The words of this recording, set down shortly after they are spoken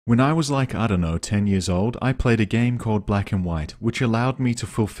When I was like, I don't know, 10 years old, I played a game called Black and White, which allowed me to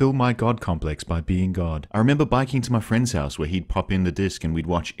fulfill my God complex by being God. I remember biking to my friend's house where he'd pop in the disc and we'd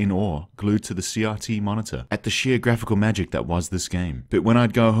watch in awe, glued to the CRT monitor, at the sheer graphical magic that was this game. But when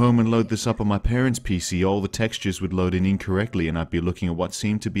I'd go home and load this up on my parents' PC, all the textures would load in incorrectly and I'd be looking at what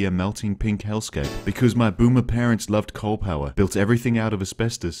seemed to be a melting pink hellscape, because my boomer parents loved coal power, built everything out of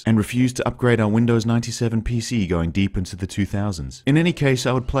asbestos, and refused to upgrade our Windows 97 PC going deep into the 2000s. In any case,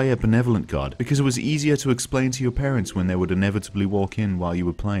 I would play a benevolent God, because it was easier to explain to your parents when they would inevitably walk in while you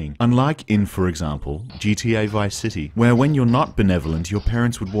were playing. Unlike in, for example, GTA Vice City, where when you're not benevolent, your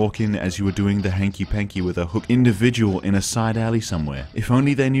parents would walk in as you were doing the hanky-panky with a hooked individual in a side alley somewhere. If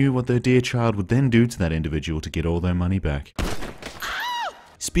only they knew what their dear child would then do to that individual to get all their money back.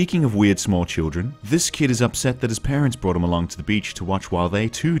 Speaking of weird small children, this kid is upset that his parents brought him along to the beach to watch while they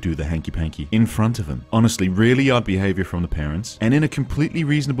too do the hanky-panky in front of him. Honestly, really odd behavior from the parents, and in a completely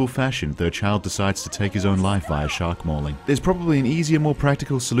reasonable fashion, their child decides to take his own life via shark mauling. There's probably an easier, more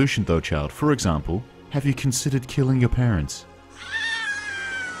practical solution though, child. For example, have you considered killing your parents?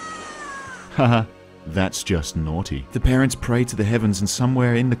 Haha. That's just naughty. The parents pray to the heavens and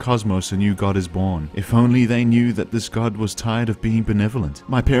somewhere in the cosmos a new god is born. If only they knew that this god was tired of being benevolent.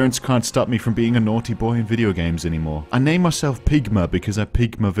 My parents can't stop me from being a naughty boy in video games anymore. I name myself Pigma because I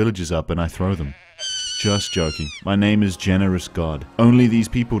pig my villages up and I throw them. Just joking. My name is Generous God. Only these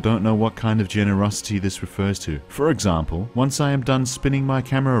people don't know what kind of generosity this refers to. For example, once I am done spinning my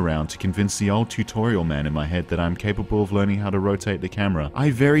camera around to convince the old tutorial man in my head that I'm capable of learning how to rotate the camera, I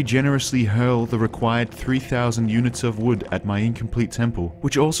very generously hurl the required 3,000 units of wood at my incomplete temple,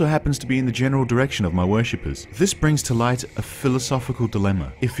 which also happens to be in the general direction of my worshippers. This brings to light a philosophical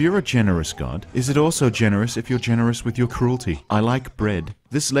dilemma. If you're a generous God, is it also generous if you're generous with your cruelty? I like bread.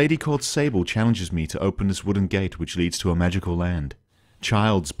 This lady called Sable challenges me to open this wooden gate which leads to a magical land.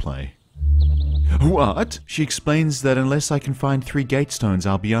 Child's play. What? She explains that unless I can find 3 gate stones,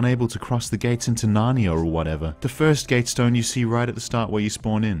 I'll be unable to cross the gates into Narnia or whatever. The first gate stone you see right at the start where you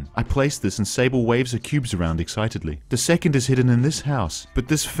spawn in. I place this and Sable waves her cubes around excitedly. The second is hidden in this house, but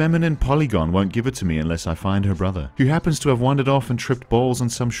this feminine polygon won't give it to me unless I find her brother, who happens to have wandered off and tripped balls on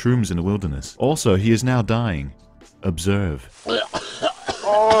some shrooms in the wilderness. Also, he is now dying. Observe.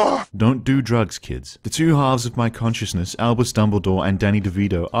 Don't do drugs, kids. The two halves of my consciousness, Albus Dumbledore and Danny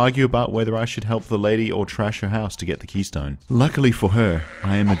DeVito, argue about whether I should help the lady or trash her house to get the keystone. Luckily for her,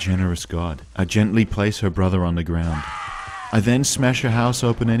 I am a generous god. I gently place her brother on the ground. I then smash her house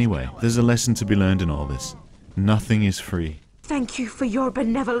open anyway. There's a lesson to be learned in all this. Nothing is free. Thank you for your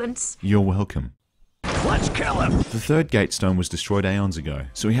benevolence. You're welcome. Let's kill him! The third gate stone was destroyed aeons ago,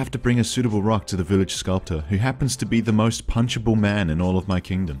 so we have to bring a suitable rock to the village sculptor, who happens to be the most punchable man in all of my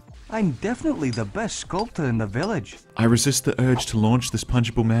kingdom. I'm definitely the best sculptor in the village. I resist the urge to launch this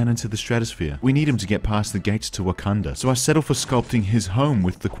punchable man into the stratosphere. We need him to get past the gates to Wakanda, so I settle for sculpting his home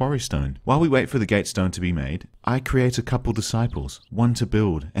with the quarry stone. While we wait for the gate stone to be made, I create a couple disciples, one to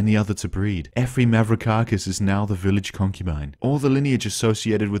build and the other to breed. Effie Mavrokarkas is now the village concubine. All the lineage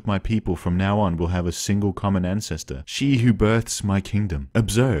associated with my people from now on will have a single common ancestor, she who births my kingdom.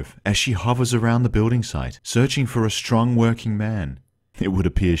 Observe, as she hovers around the building site, searching for a strong working man. It would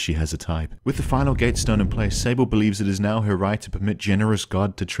appear she has a type. With the final gate stone in place, Sable believes it is now her right to permit Generous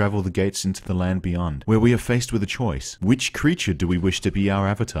God to travel the gates into the land beyond, where we are faced with a choice. Which creature do we wish to be our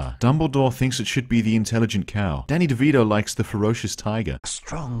avatar? Dumbledore thinks it should be the intelligent cow. Danny DeVito likes the ferocious tiger. A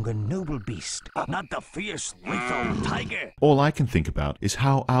strong and noble beast. Not the fierce, lethal tiger! All I can think about is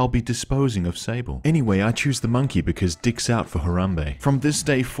how I'll be disposing of Sable. Anyway, I choose the monkey because Dick's out for Harambe. From this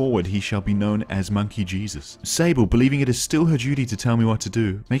day forward, he shall be known as Monkey Jesus. Sable, believing it is still her duty to tell me what to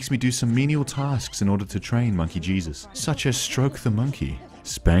do, makes me do some menial tasks in order to train Monkey Jesus, such as stroke the monkey,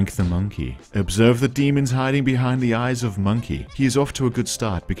 spank the monkey, observe the demons hiding behind the eyes of Monkey. He is off to a good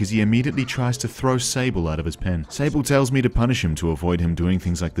start because he immediately tries to throw Sable out of his pen. Sable tells me to punish him to avoid him doing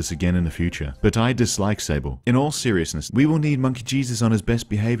things like this again in the future, but I dislike Sable. In all seriousness, we will need Monkey Jesus on his best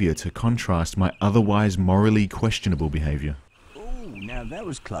behavior to contrast my otherwise morally questionable behavior. Ooh, now that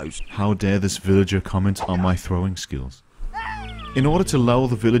was close. How dare this villager comment on my throwing skills? In order to lull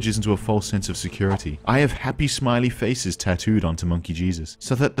the villagers into a false sense of security, I have happy smiley faces tattooed onto Monkey Jesus,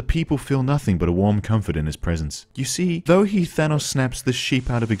 so that the people feel nothing but a warm comfort in his presence. You see, though he Thanos snaps this sheep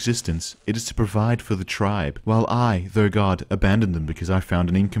out of existence, it is to provide for the tribe, while I, their god, abandoned them because I found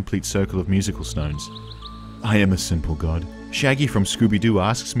an incomplete circle of musical stones. I am a simple god. Shaggy from Scooby-Doo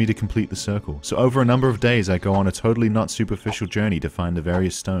asks me to complete the circle, so over a number of days I go on a totally not superficial journey to find the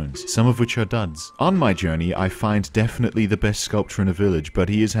various stones, some of which are duds. On my journey, I find definitely the best sculptor in a village, but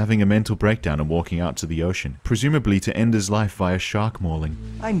he is having a mental breakdown and walking out to the ocean, presumably to end his life via shark mauling.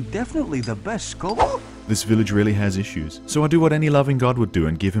 I'm definitely the best sculptor. This village really has issues, so I do what any loving god would do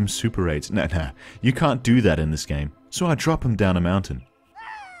and give him super aids. Nah, you can't do that in this game. So I drop him down a mountain.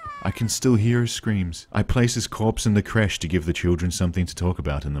 I can still hear his screams. I place his corpse in the creche to give the children something to talk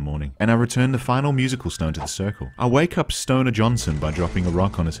about in the morning, and I return the final musical stone to the circle. I wake up Stoner Johnson by dropping a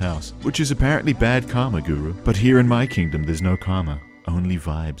rock on his house, which is apparently bad karma, Guru. But here in my kingdom, there's no karma. Only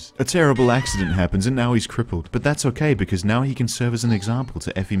vibes. A terrible accident happens and now he's crippled, but that's okay because now he can serve as an example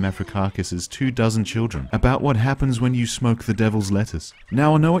to Effie Mafrikakis' 24 children about what happens when you smoke the devil's lettuce.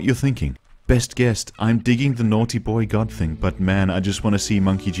 Now I know what you're thinking. Best guessed, I'm digging the naughty boy god thing, but man, I just want to see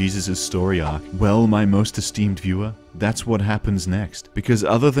Monkey Jesus' story arc. Well, my most esteemed viewer, that's what happens next. Because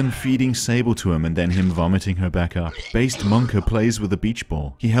other than feeding Sable to him and then him vomiting her back up, Based Monka plays with a beach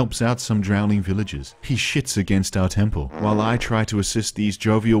ball. He helps out some drowning villagers. He shits against our temple, while I try to assist these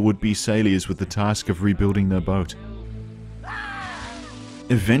jovial would-be sailors with the task of rebuilding their boat.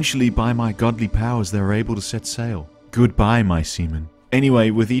 Eventually, by my godly powers, they're able to set sail. Goodbye, my seamen.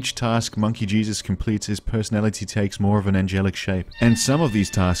 Anyway, with each task Monkey Jesus completes, his personality takes more of an angelic shape. And some of these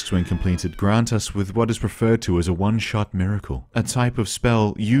tasks, when completed, grant us with what is referred to as a one-shot miracle. A type of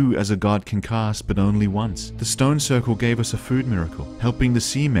spell you as a god can cast, but only once. The stone circle gave us a food miracle. Helping the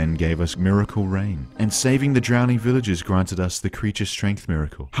seamen gave us miracle rain. And saving the drowning villagers granted us the creature strength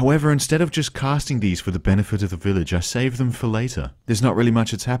miracle. However, instead of just casting these for the benefit of the village, I saved them for later. There's not really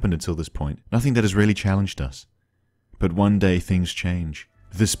much that's happened until this point. Nothing that has really challenged us. But one day things change.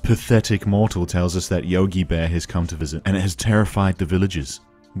 This pathetic mortal tells us that Yogi Bear has come to visit, and it has terrified the villagers.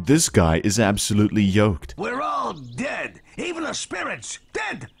 This guy is absolutely yoked. We're all dead. Even the spirits.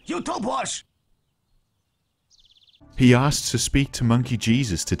 Dead. You topwash. He asks to speak to Monkey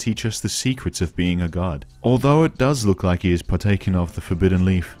Jesus to teach us the secrets of being a god. Although it does look like he has partaken of the forbidden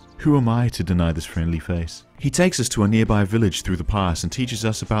leaf, who am I to deny this friendly face? He takes us to a nearby village through the pass and teaches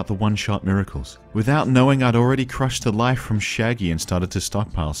us about the one-shot miracles. Without knowing, I'd already crushed the life from Shaggy and started to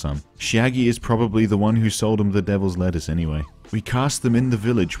stockpile some. Shaggy is probably the one who sold him the devil's lettuce anyway. We cast them in the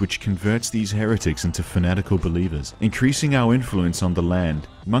village, which converts these heretics into fanatical believers, increasing our influence on the land.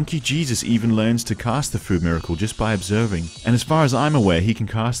 Monkey Jesus even learns to cast the food miracle just by observing, and as far as I'm aware, he can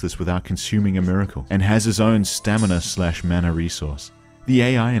cast this without consuming a miracle, and has his own stamina/mana resource. The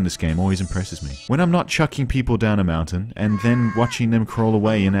AI in this game always impresses me. When I'm not chucking people down a mountain, and then watching them crawl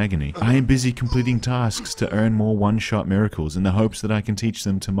away in agony, I am busy completing tasks to earn more one-shot miracles in the hopes that I can teach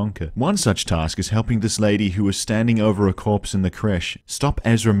them to Monka. One such task is helping this lady who was standing over a corpse in the creche stop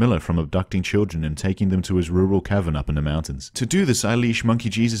Ezra Miller from abducting children and taking them to his rural cavern up in the mountains. To do this, I leash Monkey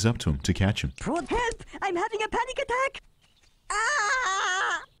Jesus up to him to catch him. Help! I'm having a panic attack!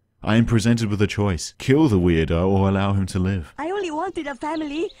 Ah! I am presented with a choice. Kill the weirdo or allow him to live. I only wanted a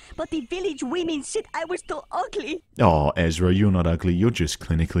family, but the village women said I was too ugly. Oh, Ezra, you're not ugly, you're just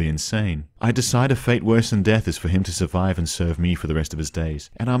clinically insane. I decide a fate worse than death is for him to survive and serve me for the rest of his days.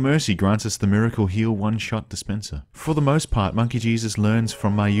 And our mercy grants us the miracle heal one-shot dispenser. For the most part, Monkey Jesus learns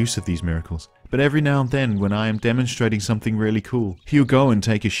from my use of these miracles. But every now and then, when I am demonstrating something really cool, he'll go and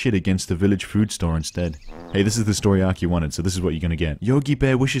take a shit against the village food store instead. Hey, this is the story arc you wanted, so this is what you're gonna get. Yogi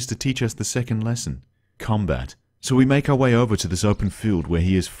Bear wishes to teach us the second lesson. Combat. So we make our way over to this open field where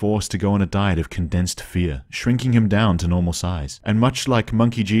he is forced to go on a diet of condensed fear, shrinking him down to normal size. And much like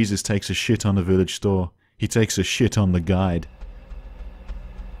Monkey Jesus takes a shit on the village store, he takes a shit on the guide.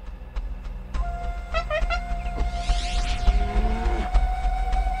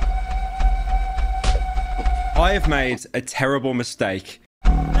 I have made a terrible mistake.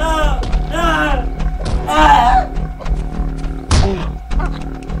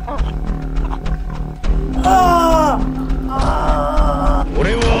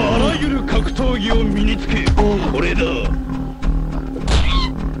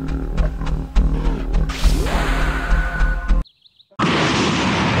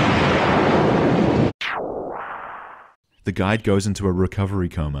 The guide goes into a recovery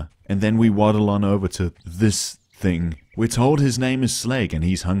coma, and then we waddle on over to this thing. We're told his name is Slag and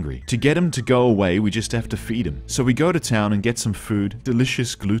he's hungry. To get him to go away, we just have to feed him. So we go to town and get some food,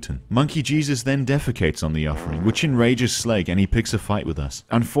 delicious gluten. Monkey Jesus then defecates on the offering, which enrages Slag and he picks a fight with us.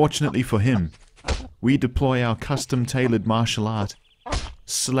 Unfortunately for him, we deploy our custom-tailored martial art,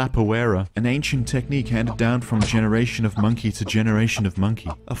 Slapawera, an ancient technique handed down from generation of monkey to generation of monkey.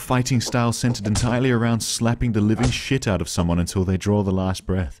 A fighting style centered entirely around slapping the living shit out of someone until they draw the last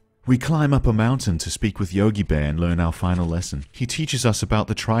breath. We climb up a mountain to speak with Yogi Bear and learn our final lesson. He teaches us about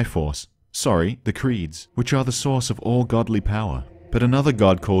the Triforce. Sorry, the creeds, which are the source of all godly power. But another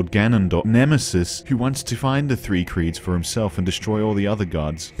god called Ganondorf, Nemesis, who wants to find the three creeds for himself and destroy all the other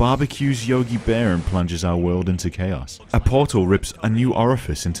gods, barbecues Yogi Bear and plunges our world into chaos. A portal rips a new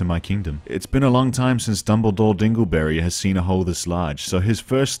orifice into my kingdom. It's been a long time since Dumbledore Dingleberry has seen a hole this large, so his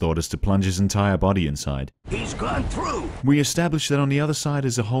first thought is to plunge his entire body inside. He's gone through. We establish that on the other side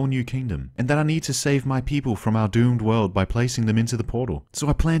is a whole new kingdom, and that I need to save my people from our doomed world by placing them into the portal. So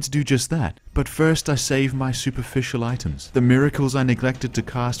I plan to do just that. But first I save my superficial items, the miracles I neglected to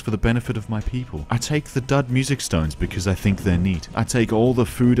cast for the benefit of my people. I take the dud music stones because I think they're neat. I take all the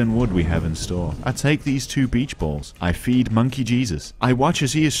food and wood we have in store. I take these 2 beach balls. I feed Monkey Jesus. I watch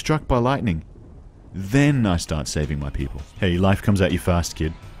as he is struck by lightning. Then I start saving my people. Hey, life comes at you fast,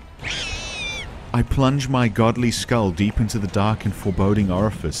 kid. I plunge my godly skull deep into the dark and foreboding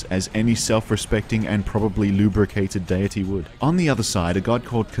orifice as any self-respecting and probably lubricated deity would. On the other side, a god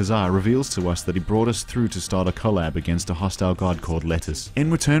called Kazar reveals to us that he brought us through to start a collab against a hostile god called Lettuce. In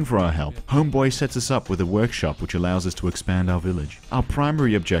return for our help, Homeboy sets us up with a workshop which allows us to expand our village. Our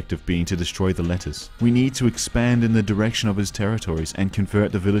primary objective being to destroy the Lettuce. We need to expand in the direction of his territories and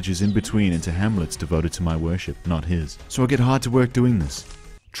convert the villages in between into hamlets devoted to my worship, not his. So I get hard to work doing this.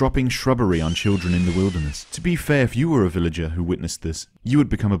 Dropping shrubbery on children in the wilderness. To be fair, if you were a villager who witnessed this, you would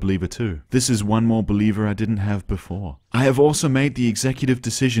become a believer too. This is one more believer I didn't have before. I have also made the executive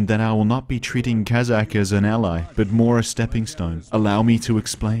decision that I will not be treating Kazakh as an ally, but more a stepping stone. Allow me to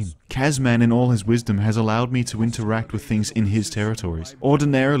explain. Kazman in all his wisdom has allowed me to interact with things in his territories.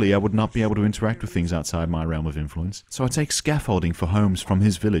 Ordinarily, I would not be able to interact with things outside my realm of influence, so I take scaffolding for homes from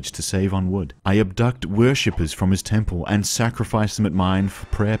his village to save on wood. I abduct worshippers from his temple and sacrifice them at mine for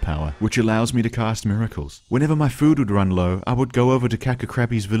prayer power, which allows me to cast miracles. Whenever my food would run low, I would go over to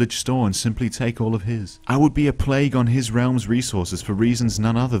Kakakrabi's village store and simply take all of his. I would be a plague on his realm's resources for reasons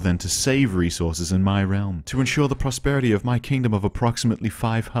none other than to save resources in my realm, to ensure the prosperity of my kingdom of approximately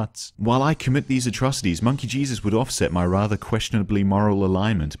 5 huts. While I commit these atrocities, Monkey Jesus would offset my rather questionably moral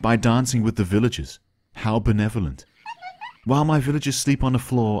alignment by dancing with the villagers. How benevolent. While my villagers sleep on the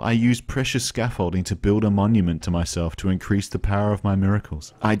floor, I use precious scaffolding to build a monument to myself to increase the power of my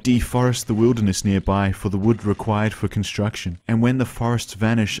miracles. I deforest the wilderness nearby for the wood required for construction, and when the forests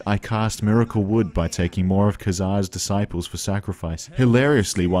vanish, I cast miracle wood by taking more of Kazar's disciples for sacrifice,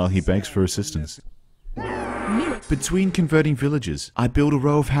 hilariously while he begs for assistance. Between converting villages, I build a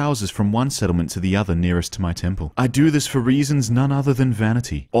row of houses from one settlement to the other nearest to my temple. I do this for reasons none other than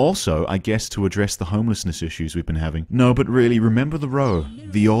vanity. Also, I guess to address the homelessness issues we've been having. No, but really, remember the row.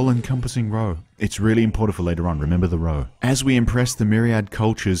 The all-encompassing row. It's really important for later on, remember the row. As we impress the myriad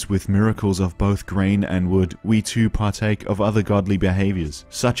cultures with miracles of both grain and wood, we too partake of other godly behaviors,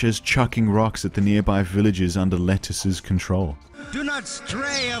 such as chucking rocks at the nearby villages under Lettuce's control. Do not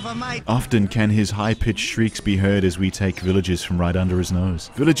stray over my... Often can his high-pitched shrieks be heard as we take villages from right under his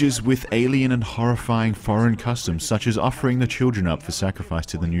nose. Villages with alien and horrifying foreign customs, such as offering the children up for sacrifice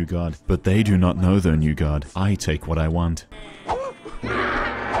to the new god. But they do not know their new god. I take what I want.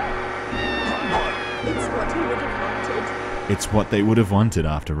 It's what they would have wanted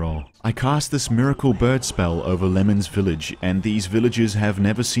after all. I cast this miracle bird spell over Lemon's village, and these villagers have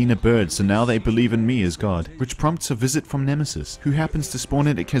never seen a bird, so now they believe in me as God, which prompts a visit from Nemesis, who happens to spawn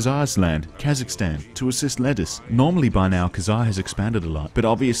into Kazar's land, Kazakhstan, to assist Lettuce. Normally by now Kazar has expanded a lot, but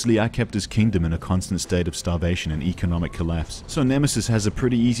obviously I kept his kingdom in a constant state of starvation and economic collapse, so Nemesis has a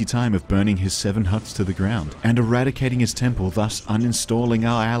pretty easy time of burning his 7 huts to the ground, and eradicating his temple, thus uninstalling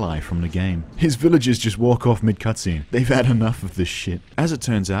our ally from the game. His villagers just walk off mid-cutscene. They've had enough of this shit. As it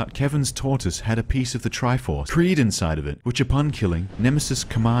turns out, Kevin's tortoise had a piece of the Triforce creed inside of it, which upon killing, Nemesis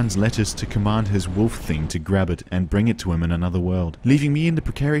commands Lettuce to command his wolf thing to grab it and bring it to him in another world, leaving me in the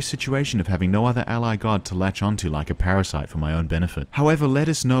precarious situation of having no other ally god to latch onto like a parasite for my own benefit. However,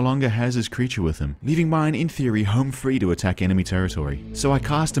 Lettuce no longer has his creature with him, leaving mine in theory home free to attack enemy territory. So I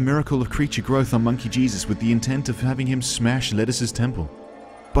cast a miracle of creature growth on Monkey Jesus with the intent of having him smash Lettuce's temple.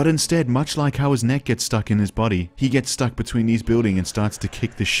 But instead, much like how his neck gets stuck in his body, he gets stuck between these buildings and starts to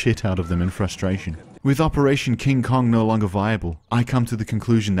kick the shit out of them in frustration. With Operation King Kong no longer viable, I come to the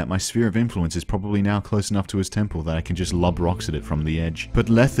conclusion that my sphere of influence is probably now close enough to his temple that I can just lob rocks at it from the edge. But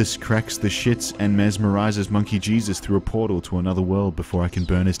Lettuce cracks the shits and mesmerizes Monkey Jesus through a portal to another world before I can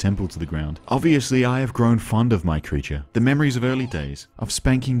burn his temple to the ground. Obviously, I have grown fond of my creature. The memories of early days, of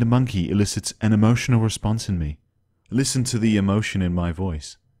spanking the monkey, elicits an emotional response in me. Listen to the emotion in my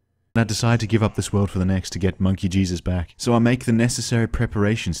voice. I decide to give up this world for the next to get Monkey Jesus back, so I make the necessary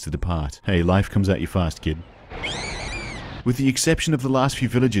preparations to depart. Hey, life comes at you fast, kid. With the exception of the last few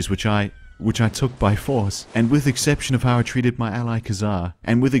villages which I took by force, and with exception of how I treated my ally Khazar,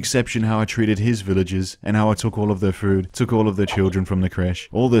 and with exception how I treated his villagers, and how I took all of their food, took all of their children from the creche,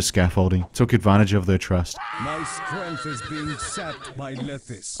 all their scaffolding, took advantage of their trust. My strength is being sapped by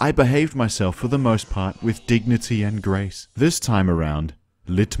Lethis. I behaved myself for the most part with dignity and grace. This time around,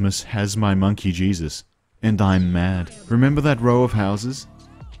 Litmus has my monkey Jesus, and I'm mad. Remember that row of houses?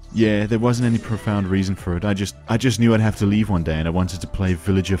 Yeah, there wasn't any profound reason for it. I just knew I'd have to leave one day and I wanted to play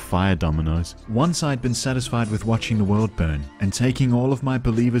villager fire dominoes. Once I'd been satisfied with watching the world burn and taking all of my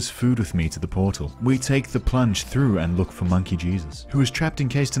believers' food with me to the portal, we take the plunge through and look for Monkey Jesus, who is trapped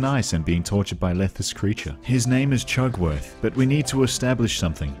encased in ice and being tortured by Lethis creature. His name is Chugworth, but we need to establish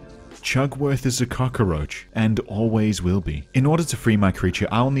something. Chugworth is a cockroach, and always will be. In order to free my creature,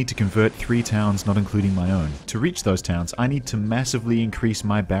 I'll need to convert 3 towns, not including my own. To reach those towns, I need to massively increase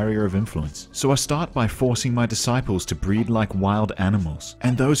my barrier of influence. So I start by forcing my disciples to breed like wild animals,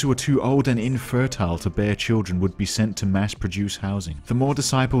 and those who are too old and infertile to bear children would be sent to mass-produce housing. The more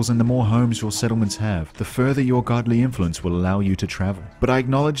disciples and the more homes your settlements have, the further your godly influence will allow you to travel. But I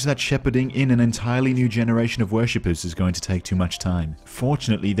acknowledge that shepherding in an entirely new generation of worshippers is going to take too much time.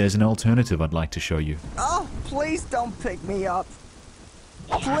 Fortunately, there's an alternative I'd like to show you. Oh, please don't pick me up.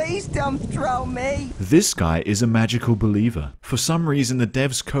 Please don't throw me. This guy is a magical believer. For some reason, the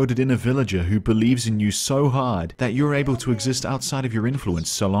devs coded in a villager who believes in you so hard that you're able to exist outside of your influence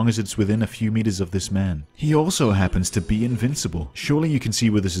so long as it's within a few meters of this man. He also happens to be invincible. Surely you can see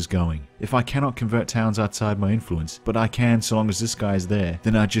where this is going. If I cannot convert towns outside my influence, but I can so long as this guy is there,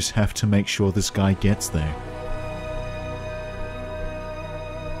 then I just have to make sure this guy gets there.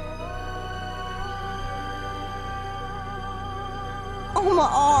 Oh, my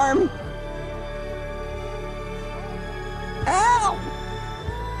arm! Ow!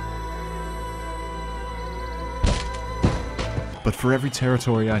 But for every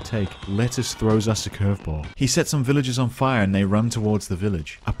territory I take, Lettuce throws us a curveball. He sets some villagers on fire and they run towards the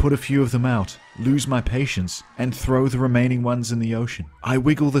village. I put a few of them out, lose my patience, and throw the remaining ones in the ocean. I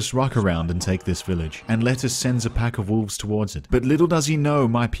wiggle this rock around and take this village, and Lettuce sends a pack of wolves towards it. But little does he know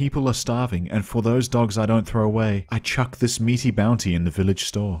my people are starving, and for those dogs I don't throw away, I chuck this meaty bounty in the village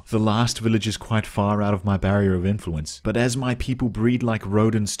store. The last village is quite far out of my barrier of influence, but as my people breed like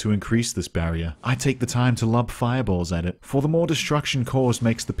rodents to increase this barrier, I take the time to lob fireballs at it, for the more destruction caused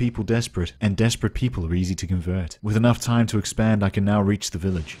makes the people desperate, and desperate people are easy to convert. With enough time to expand, I can now reach the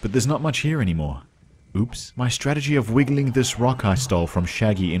village, but there's not much here anymore. Oops. My strategy of wiggling this rock I stole from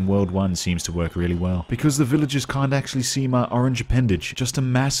Shaggy in World 1 seems to work really well, because the villagers can't actually see my orange appendage, just a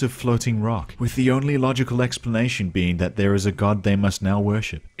massive floating rock, with the only logical explanation being that there is a god they must now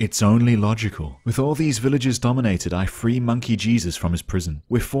worship. It's only logical. With all these villagers dominated, I free Monkey Jesus from his prison.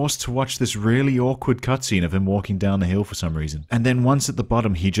 We're forced to watch this really awkward cutscene of him walking down the hill for some reason, and then once at the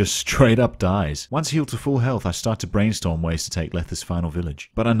bottom he just straight up dies. Once healed to full health, I start to brainstorm ways to take Letha's final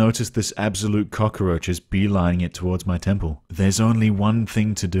village, but I notice this absolute cockroach is beelining it towards my temple. There's only one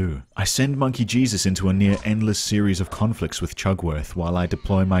thing to do. I send Monkey Jesus into a near endless series of conflicts with Chugworth while I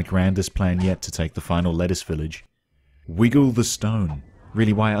deploy my grandest plan yet to take the final lettuce village. Wiggle the stone.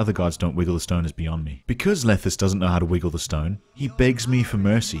 Really, why other gods don't wiggle the stone is beyond me. Because Lethis doesn't know how to wiggle the stone, he begs me for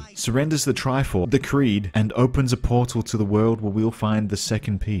mercy, surrenders the Triforce, the Creed, and opens a portal to the world where we'll find the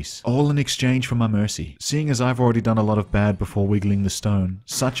second piece. All in exchange for my mercy. Seeing as I've already done a lot of bad before wiggling the stone,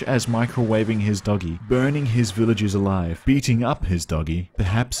 such as microwaving his doggy, burning his villagers alive, beating up his doggy,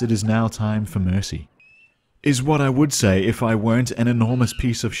 perhaps it is now time for mercy. Is what I would say if I weren't an enormous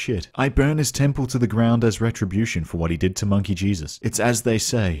piece of shit. I burn his temple to the ground as retribution for what he did to Monkey Jesus. It's as they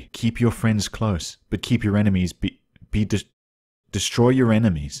say, keep your friends close, but keep your enemies destroy your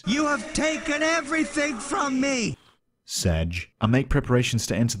enemies. You have taken everything from me! Sag. I make preparations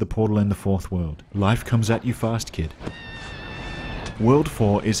to enter the portal in the fourth world. Life comes at you fast, kid. World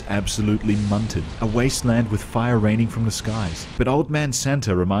 4 is absolutely munted, a wasteland with fire raining from the skies. But Old Man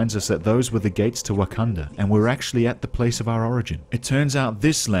Santa reminds us that those were the gates to Wakanda, and we're actually at the place of our origin. It turns out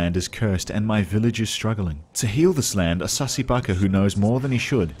this land is cursed and my village is struggling. To heal this land, a sussy bucker who knows more than he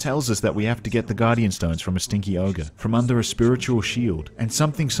should tells us that we have to get the Guardian Stones from a stinky ogre, from under a spiritual shield, and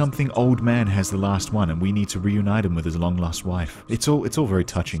something old man has the last one and we need to reunite him with his long-lost wife. It's all very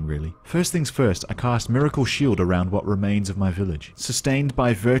touching, really. First things first, I cast Miracle Shield around what remains of my village, sustained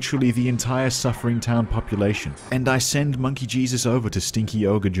by virtually the entire suffering town population, and I send Monkey Jesus over to Stinky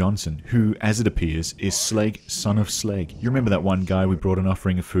Ogre Johnson, who, as it appears, is Sleg, son of Sleg. You remember that one guy we brought an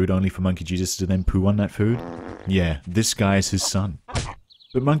offering of food only for Monkey Jesus to then poo on that food? Yeah, this guy is his son.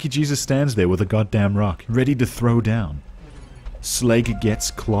 But Monkey Jesus stands there with a goddamn rock, ready to throw down. Slager gets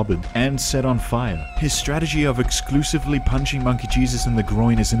clobbered and set on fire. His strategy of exclusively punching Monkey Jesus in the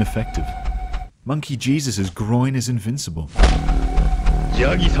groin is ineffective. Monkey Jesus' groin is invincible.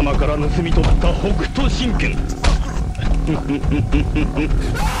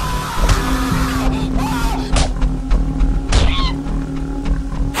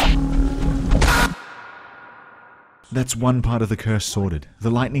 That's one part of the curse sorted. The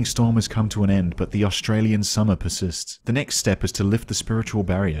lightning storm has come to an end, but the Australian summer persists. The next step is to lift the spiritual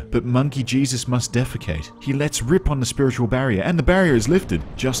barrier, but Monkey Jesus must defecate. He lets rip on the spiritual barrier, and the barrier is lifted.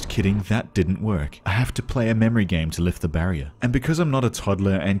 Just kidding, that didn't work. I have to play a memory game to lift the barrier. And because I'm not a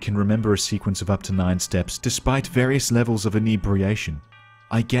toddler and can remember a sequence of up to 9 steps, despite various levels of inebriation,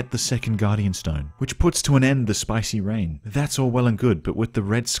 I get the second Guardian Stone, which puts to an end the spicy rain. That's all well and good, but with the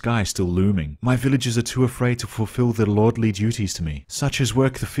red sky still looming, my villagers are too afraid to fulfill their lordly duties to me, such as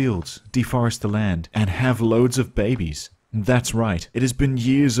work the fields, deforest the land, and have loads of babies. That's right, it has been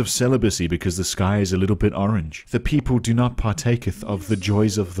years of celibacy because the sky is a little bit orange. The people do not partaketh of the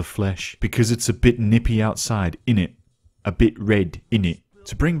joys of the flesh, because it's a bit nippy outside, innit? A bit red, innit?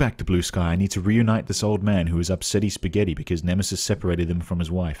 To bring back the blue sky, I need to reunite this old man who is upsetty spaghetti because Nemesis separated him from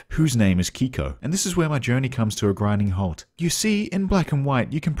his wife, whose name is Kiko. And this is where my journey comes to a grinding halt. You see, in black and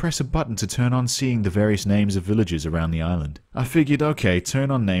white, you can press a button to turn on seeing the various names of villages around the island. I figured, okay,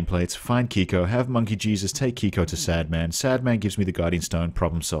 turn on nameplates, find Kiko, have Monkey Jesus take Kiko to Sadman. Sadman gives me the Guardian Stone,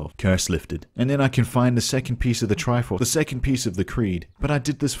 problem solved. Curse lifted. And then I can find the second piece of the Triforce, the second piece of the Creed. But I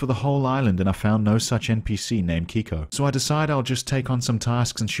did this for the whole island and I found no such NPC named Kiko. So I decide I'll just take on some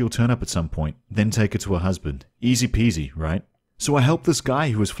tasks and she'll turn up at some point, then take her to her husband. Easy peasy, right? So I help this guy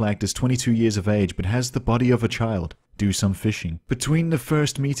who was flagged as 22 years of age but has the body of a child do some fishing. Between the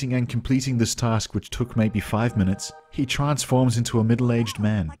first meeting and completing this task, which took maybe 5 minutes, he transforms into a middle-aged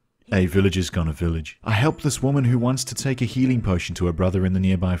man. A villager's gonna village. I help this woman who wants to take a healing potion to her brother in the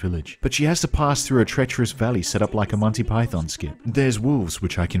nearby village, but she has to pass through a treacherous valley set up like a Monty Python skit. There's wolves,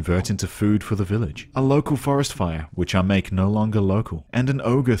 which I convert into food for the village, a local forest fire, which I make no longer local, and an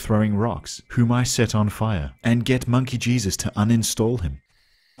ogre throwing rocks, whom I set on fire, and get Monkey Jesus to uninstall him.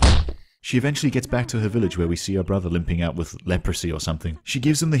 She eventually gets back to her village where we see her brother limping out with leprosy or something. She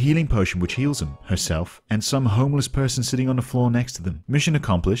gives him the healing potion which heals him, herself, and some homeless person sitting on the floor next to them. Mission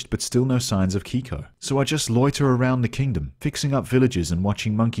accomplished, but still no signs of Kiko. So I just loiter around the kingdom, fixing up villages and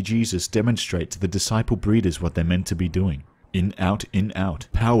watching Monkey Jesus demonstrate to the disciple breeders what they're meant to be doing. In, out,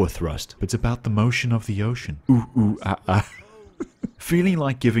 power thrust, but it's about the motion of the ocean. Ooh, ooh, ah, ah. Feeling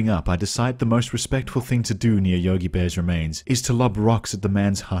like giving up, I decide the most respectful thing to do near Yogi Bear's remains is to lob rocks at the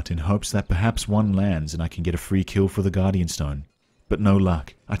man's hut in hopes that perhaps one lands and I can get a free kill for the Guardian Stone. But no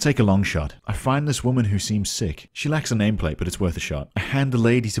luck. I take a long shot. I find this woman who seems sick. She lacks a nameplate, but it's worth a shot. I hand the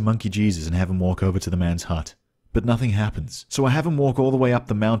lady to Monkey Jesus and have him walk over to the man's hut. But nothing happens. So I have him walk all the way up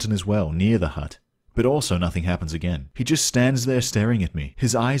the mountain as well, near the hut. But also nothing happens again. He just stands there staring at me,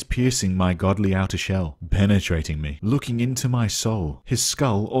 his eyes piercing my godly outer shell, penetrating me, looking into my soul. His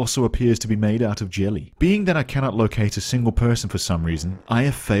skull also appears to be made out of jelly. Being that I cannot locate a single person for some reason, I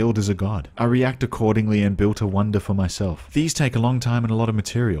have failed as a god. I react accordingly and built a wonder for myself. These take a long time and a lot of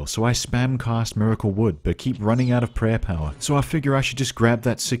material, so I spam cast Miracle Wood, but keep running out of prayer power. So I figure I should just grab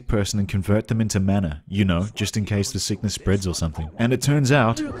that sick person and convert them into mana, you know, just in case the sickness spreads or something. And it turns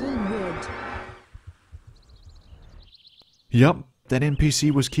out... Yup, that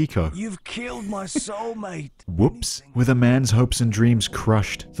NPC was Kiko. You've killed my soulmate. Whoops. With a man's hopes and dreams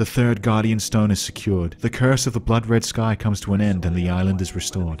crushed, the third Guardian Stone is secured. The curse of the blood-red sky comes to an end and the island is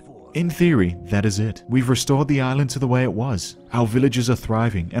restored. In theory, that is it. We've restored the island to the way it was. Our villagers are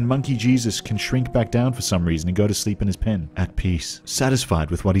thriving, and Monkey Jesus can shrink back down for some reason and go to sleep in his pen, at peace,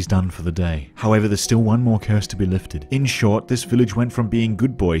 satisfied with what he's done for the day. However, there's still one more curse to be lifted. In short, this village went from being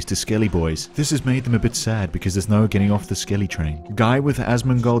good boys to skelly boys. This has made them a bit sad because there's no getting off the skelly train. Guy with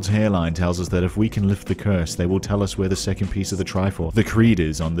Asmongold's hairline tells us that if we can lift the curse, they will tell us where the second piece of the Triforce, the Creed,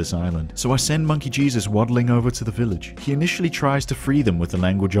 is on this island. So I send Monkey Jesus waddling over to the village. He initially tries to free them with the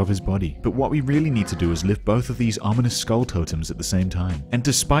language of his body, but what we really need to do is lift both of these ominous skull totems at the same time. And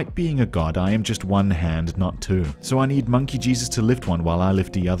despite being a god, I am just one hand, not two. So I need Monkey Jesus to lift one while I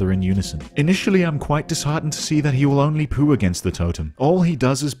lift the other in unison. Initially, I'm quite disheartened to see that he will only poo against the totem. All he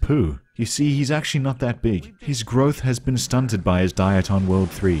does is poo. You see, he's actually not that big. His growth has been stunted by his diet on World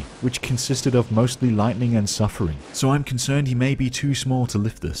 3, which consisted of mostly lightning and suffering. So I'm concerned he may be too small to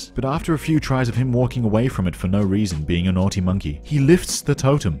lift this. But after a few tries of him walking away from it for no reason, being a naughty monkey, he lifts the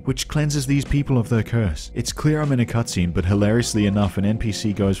totem, which cleanses these people of their curse. It's clear I'm in a cutscene, but hilariously enough, an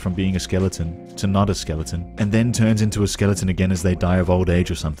NPC goes from being a skeleton to not a skeleton, and then turns into a skeleton again as they die of old age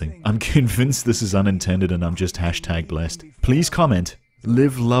or something. I'm convinced this is unintended and I'm just hashtag blessed. Please comment.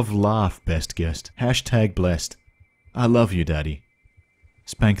 Live, love, laugh, best guest. Hashtag blessed. I love you, Daddy.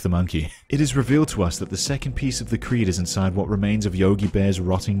 Spank the monkey. It is revealed to us that the second piece of the creed is inside what remains of Yogi Bear's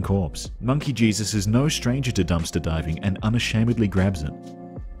rotting corpse. Monkey Jesus is no stranger to dumpster diving and unashamedly grabs it.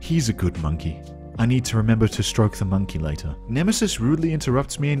 He's a good monkey. I need to remember to stroke the monkey later. Nemesis rudely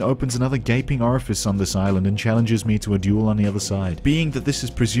interrupts me and opens another gaping orifice on this island and challenges me to a duel on the other side. Being that this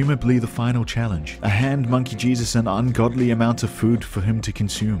is presumably the final challenge, I hand Monkey Jesus an ungodly amount of food for him to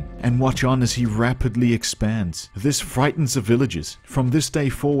consume, and watch on as he rapidly expands. This frightens the villagers. From this day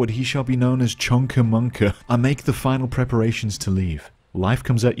forward he shall be known as Chonka Monka. I make the final preparations to leave. Life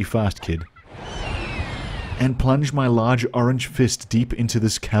comes at you fast, kid. And plunge my large orange fist deep into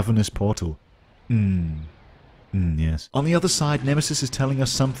this cavernous portal. Yes. On the other side, Nemesis is telling us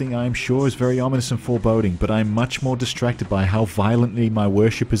something I am sure is very ominous and foreboding, but I am much more distracted by how violently my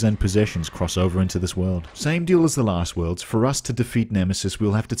worshippers and possessions cross over into this world. Same deal as the last worlds. For us to defeat Nemesis,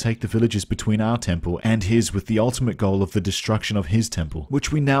 we'll have to take the villages between our temple and his, with the ultimate goal of the destruction of his temple,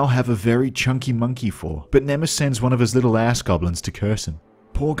 which we now have a very chunky monkey for. But Nemesis sends one of his little ass goblins to curse him.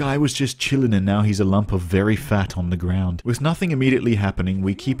 Poor guy was just chilling and now he's a lump of very fat on the ground. With nothing immediately happening,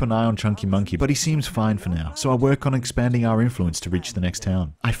 we keep an eye on Chunky Monkey, but he seems fine for now, so I work on expanding our influence to reach the next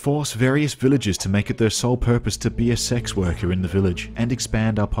town. I force various villagers to make it their sole purpose to be a sex worker in the village, and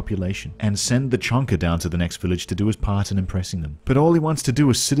expand our population, and send the Chonka down to the next village to do his part in impressing them. But all he wants to do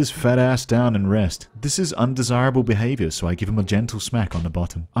is sit his fat ass down and rest. This is undesirable behavior, so I give him a gentle smack on the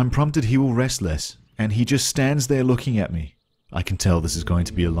bottom. I'm prompted he will rest less, and he just stands there looking at me. I can tell this is going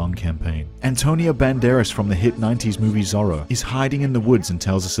to be a long campaign. Antonio Banderas from the hit 90s movie Zorro is hiding in the woods and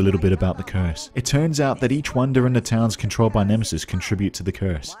tells us a little bit about the curse. It turns out that each wonder in the towns controlled by Nemesis contribute to the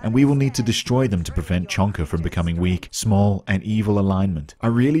curse, and we will need to destroy them to prevent Chonka from becoming weak, small, and evil alignment. I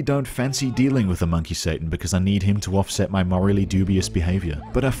really don't fancy dealing with a monkey Satan because I need him to offset my morally dubious behavior,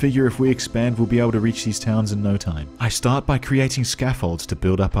 but I figure if we expand we'll be able to reach these towns in no time. I start by creating scaffolds to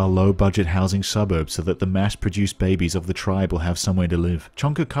build up our low-budget housing suburbs so that the mass-produced babies of the tribe will have somewhere to live.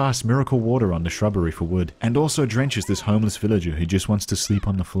 Chonka casts miracle water on the shrubbery for wood, and also drenches this homeless villager who just wants to sleep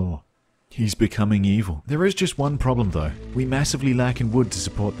on the floor. He's becoming evil. There is just one problem though. We massively lack in wood to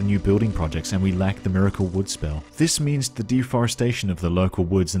support the new building projects, and we lack the miracle wood spell. This means the deforestation of the local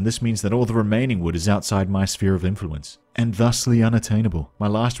woods, and this means that all the remaining wood is outside my sphere of influence, and thusly unattainable. My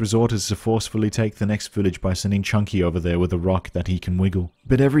last resort is to forcefully take the next village by sending Chunky over there with a rock that he can wiggle.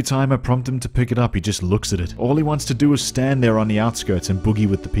 But every time I prompt him to pick it up, he just looks at it. All he wants to do is stand there on the outskirts and boogie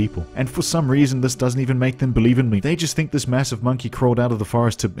with the people. And for some reason, this doesn't even make them believe in me. They just think this massive monkey crawled out of the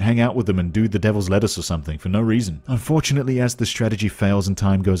forest to hang out with them and do the devil's lettuce or something for no reason. Unfortunately, as the strategy fails and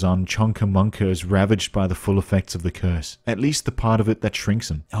time goes on, Chonka Monka is ravaged by the full effects of the curse. At least the part of it that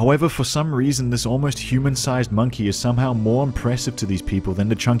shrinks him. However, for some reason, this almost human-sized monkey is somehow more impressive to these people than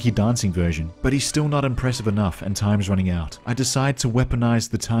the chunky dancing version. But he's still not impressive enough, and time's running out. I decide to weaponize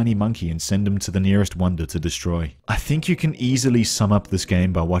the tiny monkey and send him to the nearest wonder to destroy. I think you can easily sum up this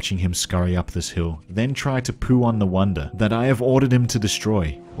game by watching him scurry up this hill, then try to poo on the wonder that I have ordered him to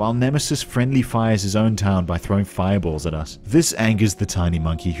destroy, while Nemesis friendly fires his own town by throwing fireballs at us. This angers the tiny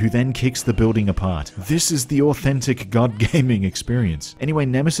monkey, who then kicks the building apart. This is the authentic God gaming experience. Anyway,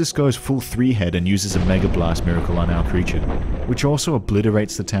 Nemesis goes full 3-head and uses a Mega Blast miracle on our creature, which also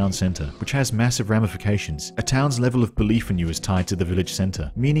obliterates the town center, which has massive ramifications. A town's level of belief in you is tied to the village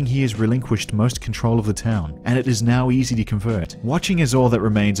center, meaning he has relinquished most control of the town, and it is now easy to convert. Watching as all that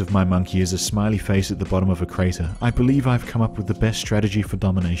remains of my monkey is a smiley face at the bottom of a crater, I believe I've come up with the best strategy for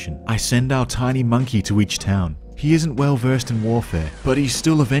domination. I send our tiny monkey to each town. He isn't well versed in warfare, but he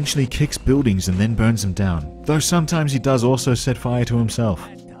still eventually kicks buildings and then burns them down, though sometimes he does also set fire to himself.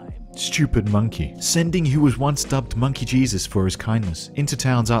 Stupid monkey. Sending who was once dubbed Monkey Jesus for his kindness into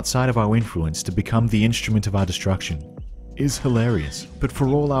towns outside of our influence to become the instrument of our destruction is hilarious. But for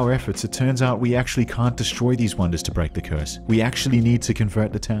all our efforts, it turns out we actually can't destroy these wonders to break the curse. We actually need to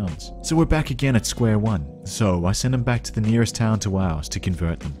convert the towns. So we're back again at square one. So I send them back to the nearest town to ours to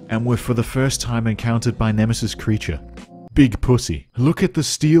convert them. And we're for the first time encountered by Nemesis creature. Big Pussy. Look at the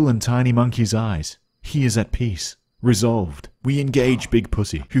steel in Tiny Monkey's eyes. He is at peace. Resolved. We engage Big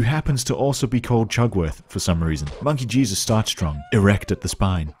Pussy, who happens to also be called Chugworth for some reason. Monkey Jesus starts strong, erect at the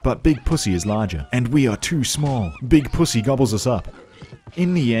spine, but Big Pussy is larger, and we are too small. Big Pussy gobbles us up.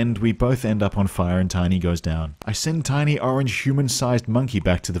 In the end, we both end up on fire and Tiny goes down. I send Tiny orange human-sized monkey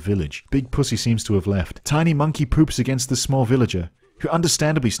back to the village. Big Pussy seems to have left. Tiny monkey poops against the small villager, who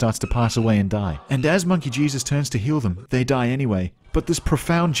understandably starts to pass away and die. And as Monkey Jesus turns to heal them, they die anyway. But this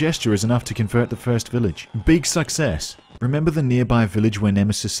profound gesture is enough to convert the first village. Big success. Remember the nearby village where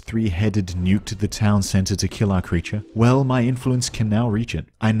Nemesis 3-headed nuked the town center to kill our creature? Well, my influence can now reach it.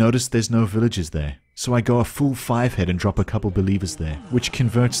 I notice there's no villagers there. So I go a full 5-head and drop a couple believers there, which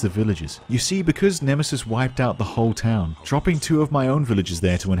converts the villagers. You see, because Nemesis wiped out the whole town, dropping 2 of my own villagers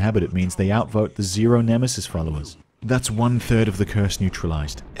there to inhabit it means they outvote the 0 Nemesis followers. That's 1/3 of the curse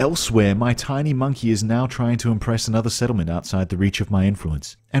neutralized. Elsewhere, my tiny monkey is now trying to impress another settlement outside the reach of my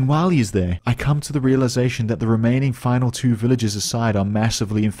influence. And while he is there, I come to the realization that the remaining final 2 villages aside are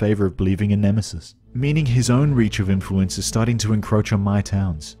massively in favor of believing in Nemesis. Meaning his own reach of influence is starting to encroach on my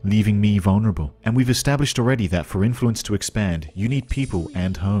towns, leaving me vulnerable. And we've established already that for influence to expand, you need people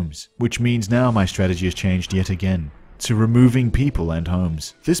and homes. Which means now my strategy has changed yet again, to removing people and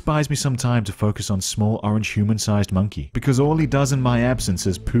homes. This buys me some time to focus on small orange human-sized monkey, because all he does in my absence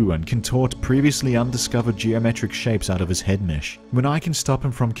is poo and contort previously undiscovered geometric shapes out of his head mesh. When I can stop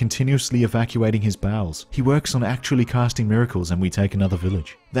him from continuously evacuating his bowels, he works on actually casting miracles and we take another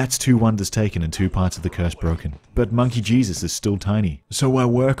village. That's 2 wonders taken and 2 parts of the curse broken. But Monkey Jesus is still tiny, so I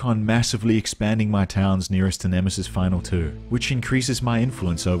work on massively expanding my towns nearest to Nemesis' final 2, which increases my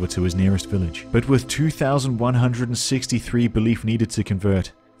influence over to his nearest village. But with 2,163 belief needed to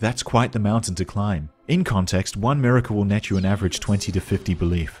convert, that's quite the mountain to climb. In context, 1 miracle will net you an average 20 to 50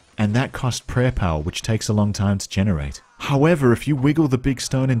 belief, and that costs prayer power, which takes a long time to generate. However, if you wiggle the big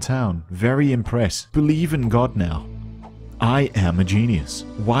stone in town, very impress. Believe in God now. I am a genius.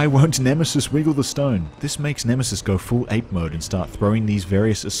 Why won't Nemesis wiggle the stone? This makes Nemesis go full ape mode and start throwing these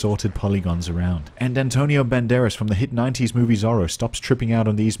various assorted polygons around. And Antonio Banderas from the hit 90s movie Zorro stops tripping out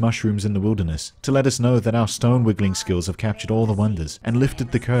on these mushrooms in the wilderness to let us know that our stone wiggling skills have captured all the wonders and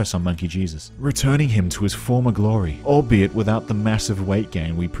lifted the curse on Monkey Jesus, returning him to his former glory, albeit without the massive weight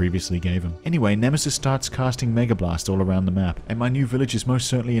gain we previously gave him. Anyway, Nemesis starts casting Mega Blast all around the map, and my new village is most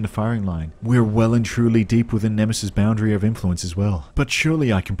certainly in the firing line. We're well and truly deep within Nemesis' boundary of influence as well. But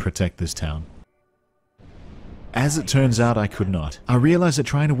surely I can protect this town. As it turns out, I could not. I realized that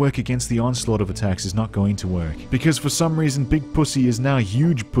trying to work against the onslaught of attacks is not going to work, because for some reason Big Pussy is now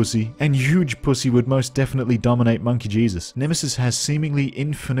Huge Pussy, and Huge Pussy would most definitely dominate Monkey Jesus. Nemesis has seemingly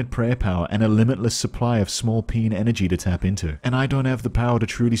infinite prayer power and a limitless supply of small peen energy to tap into, and I don't have the power to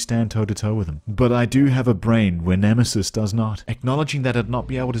truly stand toe-to-toe with him. But I do have a brain where Nemesis does not, acknowledging that I'd not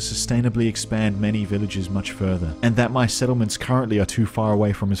be able to sustainably expand many villages much further, and that my settlements currently are too far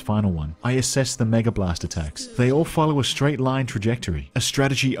away from his final one. I assess the Mega Blast attacks. They all follow a straight line trajectory, a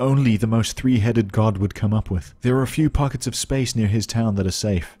strategy only the most 3-headed god would come up with. There are a few pockets of space near his town that are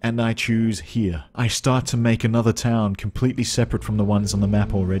safe, and I choose here. I start to make another town completely separate from the ones on the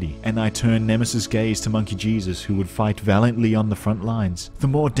map already, and I turn Nemesis' gaze to Monkey Jesus, who would fight valiantly on the front lines. The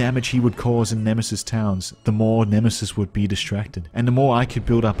more damage he would cause in Nemesis towns, the more Nemesis would be distracted, and the more I could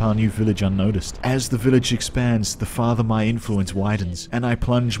build up our new village unnoticed. As the village expands, the farther my influence widens, and I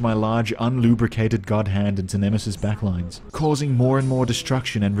plunge my large unlubricated god hand into Nemesis' backlines, causing more and more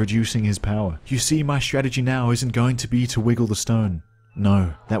destruction and reducing his power. You see, my strategy now isn't going to be to wiggle the stone.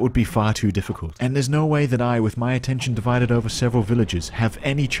 No, that would be far too difficult. And there's no way that I, with my attention divided over several villages, have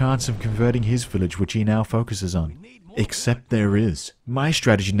any chance of converting his village, which he now focuses on. Except there is. My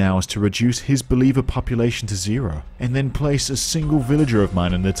strategy now is to reduce his believer population to 0, and then place a single villager of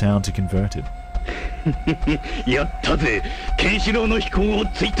mine in the town to convert it.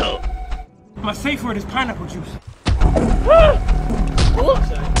 My safe word is pineapple juice.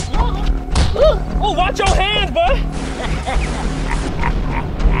 Oh, watch your hands, boy!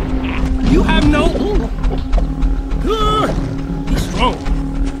 You have no... He's strong.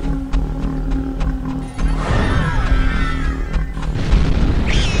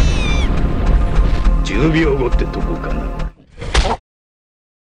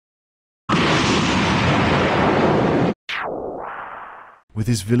 With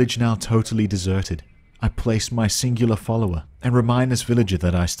his village now totally deserted, I placed my singular follower, and remind this villager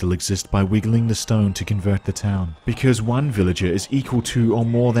that I still exist by wiggling the stone to convert the town. Because one villager is equal to or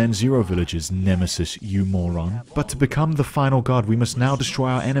more than 0 villagers, Nemesis, you moron. But to become the final god, we must now destroy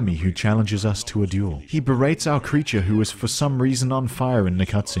our enemy who challenges us to a duel. He berates our creature who is for some reason on fire in the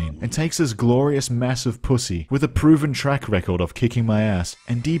cutscene, and takes this glorious massive pussy with a proven track record of kicking my ass,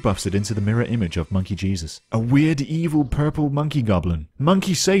 and debuffs it into the mirror image of Monkey Jesus. A weird evil purple monkey goblin.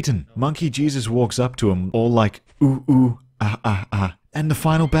 Monkey Satan! Monkey Jesus walks up to him all like, ooh ooh, ah ah ah. And the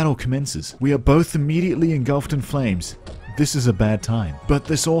final battle commences. We are both immediately engulfed in flames. This is a bad time, but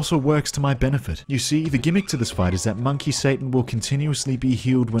this also works to my benefit. You see, the gimmick to this fight is that Monkey Satan will continuously be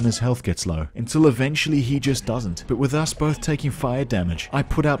healed when his health gets low, until eventually he just doesn't. But with us both taking fire damage, I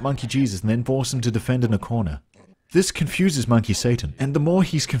put out Monkey Jesus and then force him to defend in a corner. This confuses Monkey Satan, and the more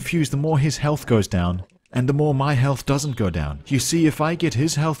he's confused, the more his health goes down, and the more my health doesn't go down. You see, if I get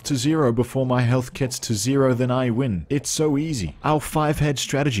his health to 0 before my health gets to 0, then I win. It's so easy. Our 5-head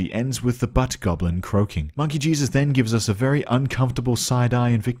strategy ends with the butt goblin croaking. Monkey Jesus then gives us a very uncomfortable side eye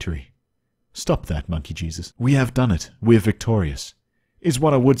in victory. Stop that, Monkey Jesus. We have done it. We're victorious. Is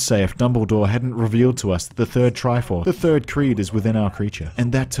what I would say if Dumbledore hadn't revealed to us that the third Triforce, the third creed, is within our creature,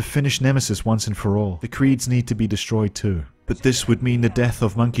 and that to finish Nemesis once and for all, the creeds need to be destroyed too. But this would mean the death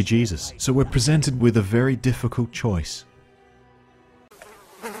of Monkey Jesus, so we're presented with a very difficult choice.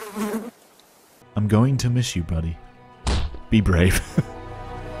 I'm going to miss you, buddy. Be brave.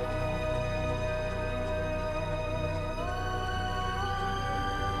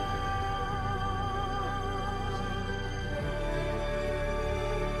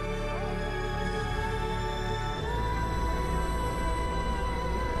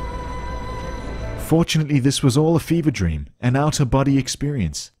 Fortunately, this was all a fever dream, an out-of-body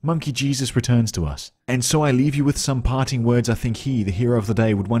experience. Monkey Jesus returns to us. And so I leave you with some parting words I think he, the hero of the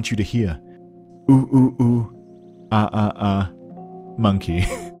day, would want you to hear. Ooh, ooh, ooh. Ah, ah, ah. Monkey.